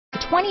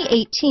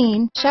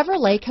2018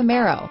 Chevrolet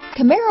Camaro.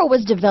 Camaro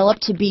was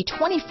developed to be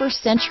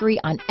 21st century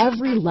on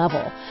every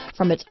level,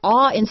 from its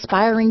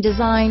awe-inspiring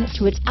design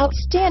to its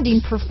outstanding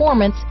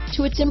performance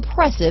to its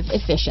impressive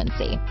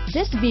efficiency.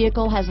 This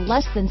vehicle has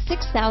less than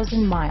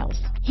 6,000 miles.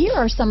 Here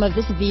are some of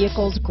this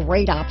vehicle's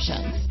great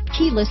options: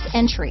 keyless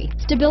entry,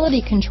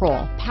 stability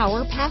control,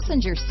 power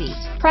passenger seat,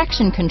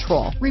 traction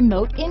control,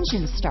 remote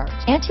engine start,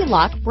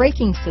 anti-lock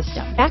braking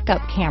system,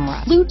 backup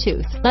camera,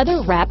 Bluetooth,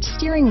 leather-wrapped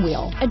steering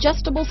wheel,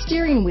 adjustable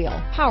steering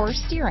wheel, power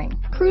steering,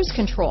 cruise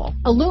control,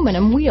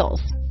 aluminum wheels,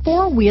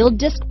 four-wheel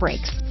disc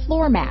brakes,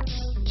 floor mats,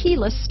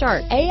 keyless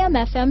start,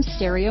 AM/FM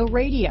stereo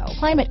radio,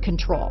 climate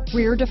control,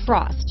 rear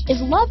defrost.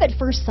 Is love at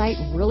first sight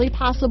really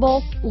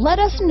possible? Let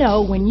us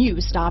know when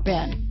you stop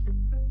in.